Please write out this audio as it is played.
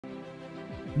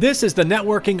This is the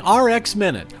Networking RX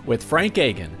Minute with Frank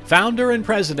Agan, founder and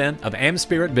president of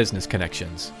AmSpirit Business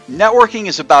Connections. Networking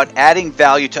is about adding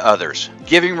value to others,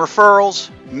 giving referrals,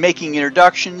 making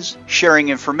introductions, sharing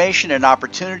information and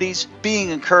opportunities, being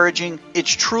encouraging.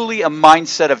 It's truly a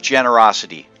mindset of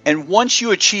generosity. And once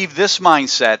you achieve this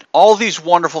mindset, all these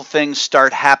wonderful things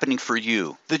start happening for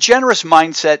you. The generous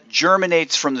mindset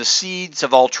germinates from the seeds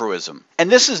of altruism.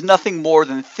 And this is nothing more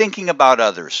than thinking about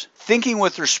others. Thinking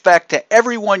with respect to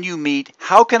everyone you meet,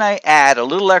 how can I add a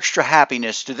little extra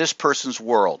happiness to this person's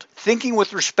world? Thinking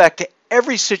with respect to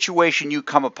every situation you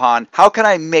come upon, how can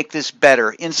I make this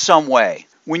better in some way?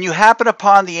 When you happen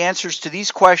upon the answers to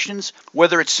these questions,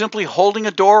 whether it's simply holding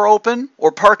a door open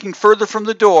or parking further from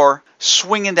the door,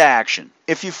 swing into action.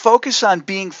 If you focus on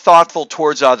being thoughtful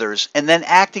towards others and then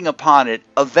acting upon it,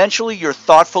 eventually your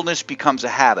thoughtfulness becomes a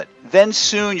habit. Then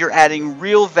soon you're adding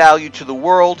real value to the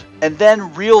world, and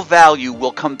then real value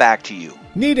will come back to you.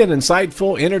 Need an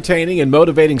insightful, entertaining, and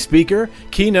motivating speaker,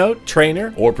 keynote,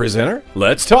 trainer, or presenter?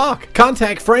 Let's talk!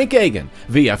 Contact Frank Agan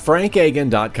via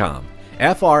frankagan.com.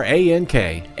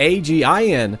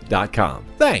 FrankAgin.com.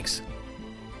 Thanks.